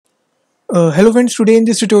Hello friends, today in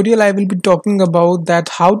this tutorial I will be talking about that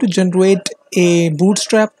how to generate a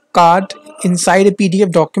bootstrap card inside a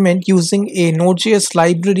PDF document using a Node.js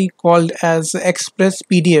library called as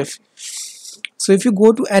jsPDF. So if you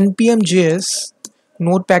go to npm.js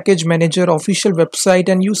Node Package Manager official website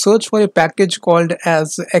and you search for a package called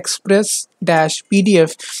as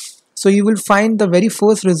express-pdf, so you will find the very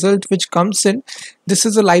first result which comes in. This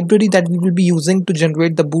is a library that we will be using to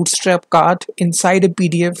generate the bootstrap card inside a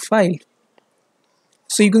PDF file.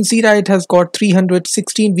 So you can see that it has got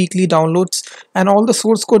 316 weekly downloads, and all the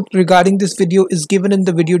source code regarding this video is given in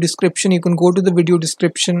the video description. You can go to the video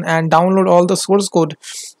description and download all the source code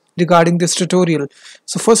regarding this tutorial.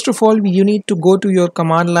 So first of all, you need to go to your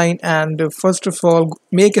command line and first of all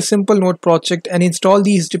make a simple node project and install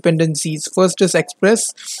these dependencies. First is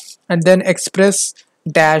express and then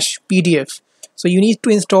express-pdf. So you need to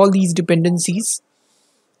install these dependencies,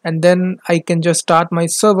 and then I can just start my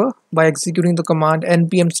server by executing the command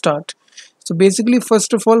npm start. So basically,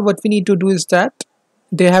 first of all, what we need to do is that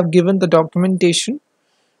they have given the documentation.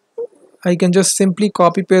 I can just simply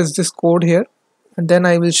copy paste this code here, and then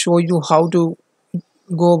I will show you how to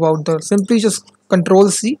go about the simply just control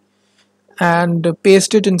C and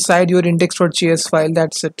paste it inside your index.js file.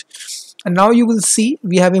 That's it. And now you will see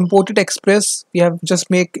we have imported express. We have just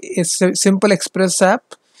make a simple express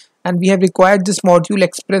app, and we have required this module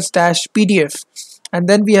express-pdf, and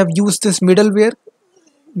then we have used this middleware.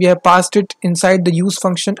 We have passed it inside the use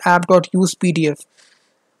function app.usepdf.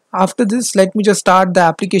 After this, let me just start the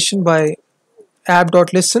application by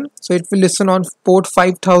app.listen. So it will listen on port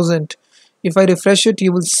 5000. If I refresh it,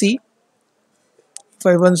 you will see, if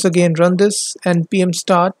I once again run this npm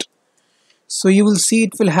start, so you will see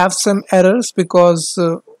it will have some errors because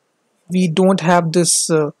we don't have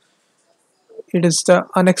this it is the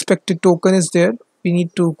unexpected token is there. We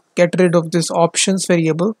need to get rid of this options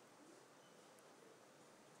variable,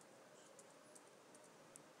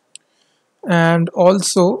 and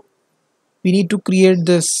also we need to create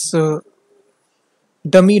this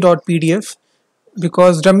dummy.pdf,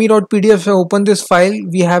 because dummy.pdf, if I open this file,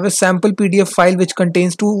 we have a sample PDF file which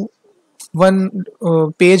contains one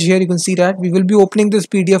page here. You can see that we will be opening this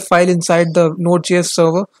PDF file inside the Node.js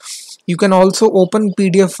server. You can also open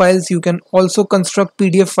PDF files. You can also construct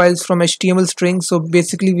PDF files from HTML strings. So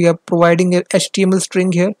basically we are providing a HTML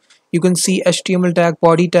string here. You can see HTML tag,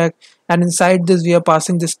 body tag, and inside this we are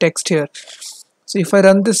passing this text here. So if I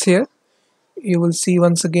run this here, you will see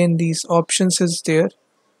once again these options is there.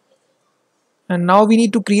 And now we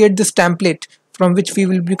need to create this template from which we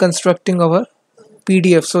will be constructing our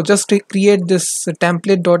PDF. So just to create this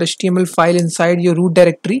template.html file inside your root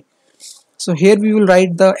directory. So here we will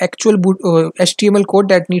write the actual HTML code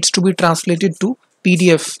that needs to be translated to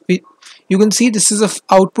PDF. You can see this is a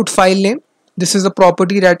output file name. This is a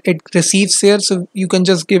property that it receives here. So you can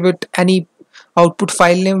just give it any output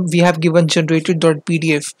file name. We have given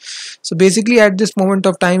generated.pdf. So basically at this moment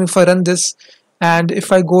of time, if I run this and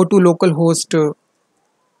if I go to localhost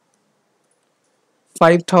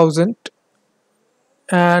 5000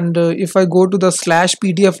 and if I go to the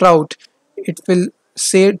 /pdf route, it will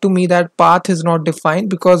say to me that path is not defined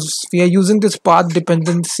because we are using this path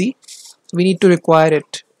dependency. We need to require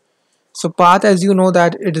it. So path, as you know,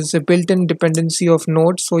 that it is a built-in dependency of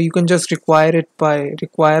Node, so you can just require it by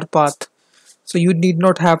require path. So you need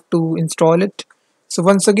not have to install it. So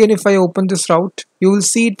once again, if I open this route, you will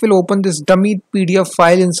see it will open this dummy PDF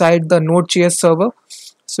file inside the Node.js server.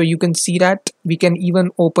 So you can see that we can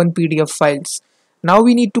even open PDF files. Now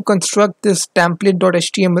we need to construct this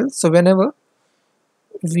template.html. So whenever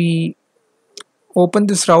we open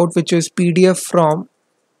this route, which is PDF from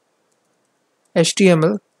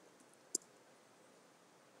HTML,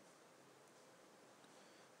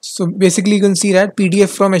 so basically you can see that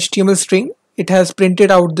PDF from HTML string, it has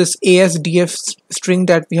printed out this ASDF string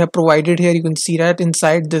that we have provided here. You can see that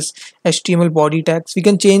inside this HTML body tags. We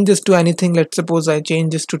can change this to anything. Let's suppose I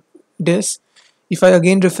change this to this. If I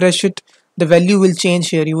again refresh it, the value will change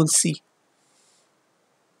here, you will see.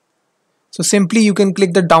 So simply you can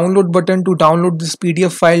click the download button to download this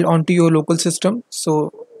PDF file onto your local system.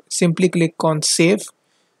 So simply click on save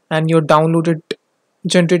and your downloaded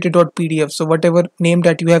generated.pdf. So whatever name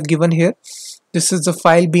that you have given here, this is the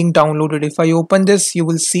file being downloaded. If I open this, you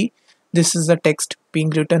will see this is the text being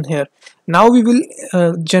written here. Now we will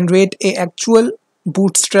generate a actual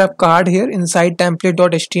bootstrap card here inside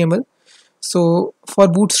template.html. So for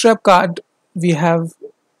bootstrap card, we have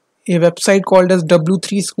a website called as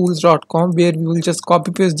w3schools.com where we will just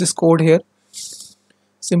copy paste this code here.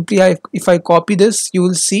 Simply if I copy this, you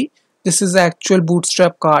will see this is the actual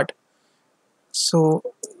bootstrap card. So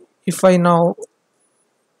if I now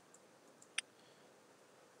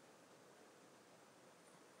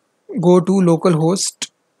go to localhost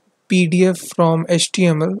PDF from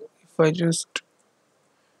HTML. If I just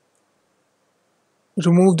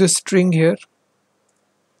remove this string here,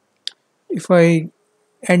 if I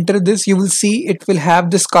enter this, you will see it will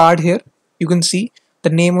have this card here. You can see the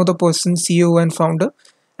name of the person, CEO and founder.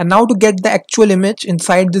 And now to get the actual image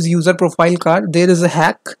inside this user profile card, there is a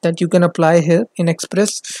hack that you can apply here in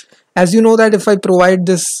Express. As you know that if I provide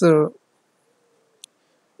this, let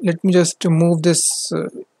me just move this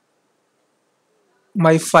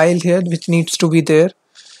my file here, which needs to be there.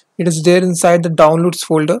 It is there inside the downloads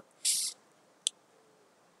folder.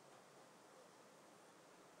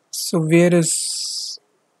 So where is,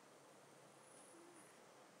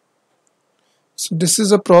 so this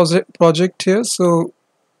is a project here. So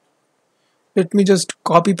let me just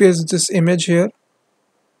copy paste this image here.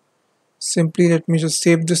 Simply let me just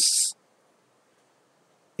save this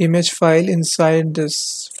image file inside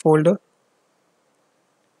this folder.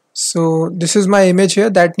 So this is my image here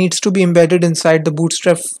that needs to be embedded inside the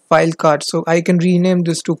Bootstrap file card. So I can rename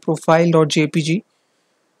this to profile.jpg.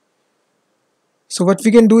 So what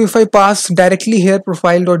we can do, if I pass directly here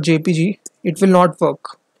profile.jpg, it will not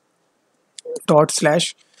work.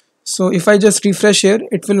 /. So if I just refresh here,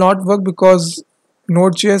 it will not work because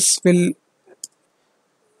Node.js will,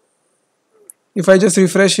 if I just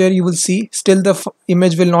refresh here, you will see still the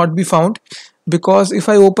image will not be found, because if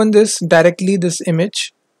I open this directly, this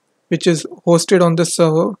image which is hosted on the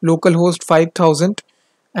server localhost 5000,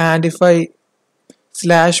 and if I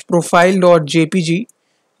 /profile.jpg,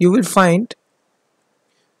 you will find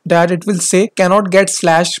that it will say cannot get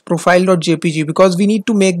 /profile.jpg, because we need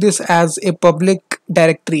to make this as a public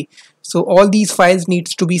directory. So all these files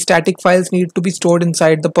needs to be, static files need to be stored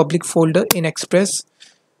inside the public folder in Express.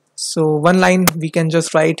 So one line we can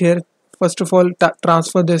just write here. First of all,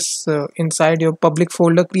 transfer this inside your public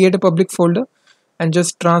folder, create a public folder and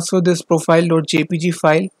just transfer this profile.jpg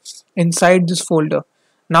file inside this folder.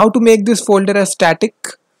 Now to make this folder as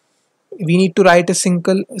static, we need to write a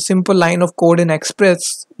simple line of code in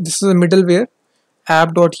Express. This is a middleware,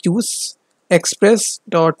 app.use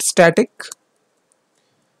express.static,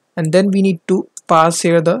 and then we need to pass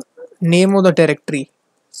here the name of the directory.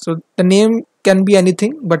 So the name can be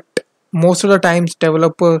anything, but most of the times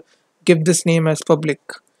developer give this name as public.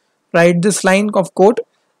 Write this line of code,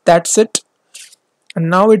 that's it. And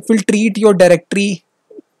now it will treat your directory,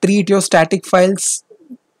 treat your static files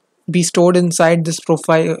be stored inside this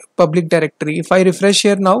profile public directory. If I refresh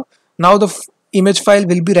here now the image file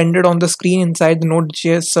will be rendered on the screen inside the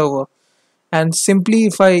Node.js server. And simply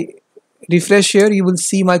if I refresh here, you will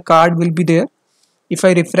see my card will be there. If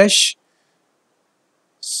I refresh,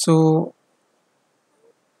 so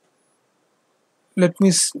let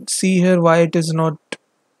me see here why it is not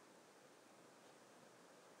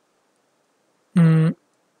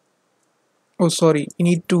oh sorry, we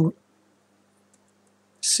need to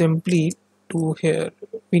simply do here,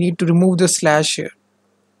 we need to remove the slash here,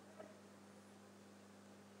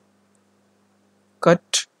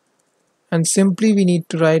 cut, and simply we need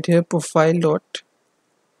to write here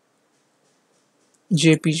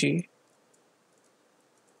profile.jpg.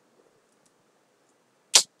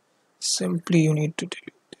 Simply you need to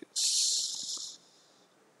delete this.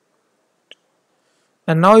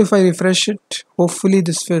 And now if I refresh it, hopefully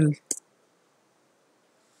this will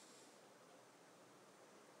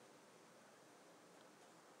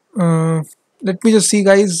let me just see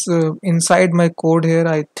guys, inside my code here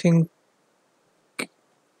I think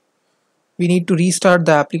we need to restart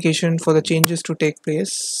the application for the changes to take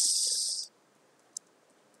place.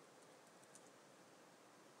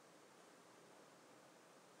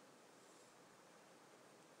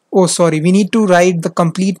 Oh sorry, we need to write the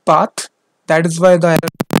complete path, that is why the error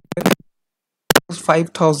was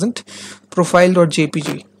 5000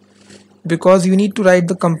 profile.jpg, because you need to write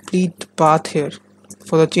the complete path here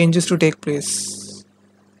for the changes to take place.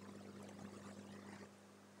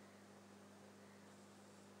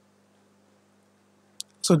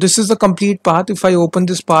 So this is the complete path. If I open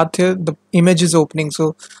this path here, the image is opening,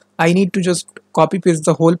 so I need to just copy paste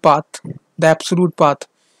the whole path, the absolute path.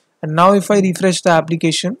 And now if I refresh the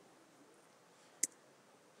application,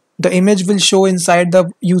 the image will show inside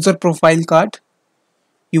the user profile card.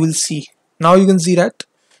 You will see, now you can see that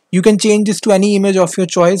you can change this to any image of your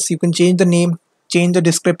choice. You can change the name, change the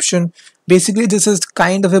description. Basically this is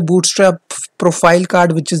kind of a Bootstrap profile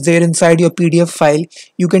card which is there inside your PDF file.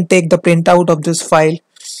 You can take the printout of this file.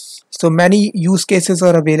 So many use cases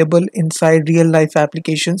are available inside real life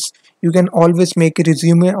applications. You can always make a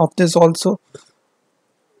resume of this also.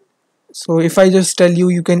 So if I just tell you,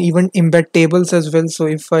 you can even embed tables as well. So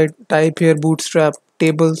if I type here Bootstrap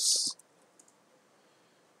tables,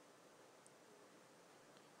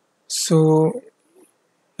 So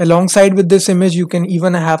alongside with this image, you can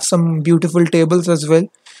even have some beautiful tables as well.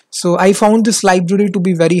 So I found this library to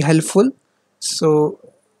be very helpful. So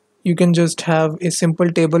you can just have a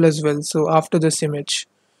simple table as well. So after this image,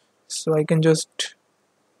 so I can just,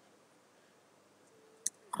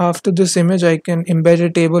 after this image, I can embed a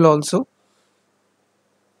table also.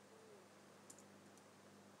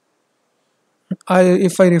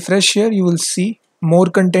 If I refresh here, you will see more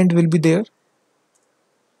content will be there.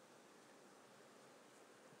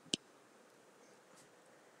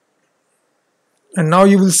 And now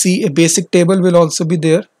you will see a basic table will also be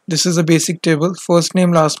there. This is a basic table, first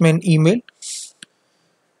name, last name, email.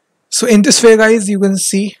 So in this way, guys, you can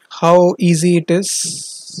see how easy it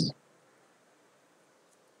is.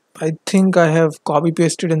 I think I have copy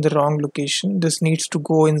pasted in the wrong location. This needs to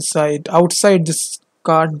go inside, outside this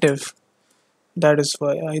card div. That is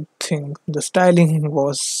why I think the styling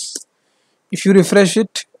was, if you refresh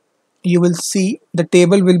it, you will see the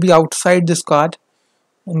table will be outside this card,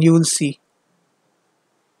 and you will see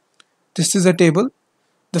this is a table.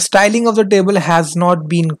 The styling of the table has not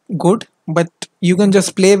been good, but you can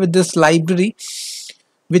just play with this library.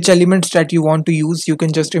 Which elements that you want to use, you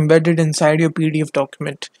can just embed it inside your PDF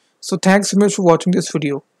document. So thanks so much for watching this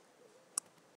video.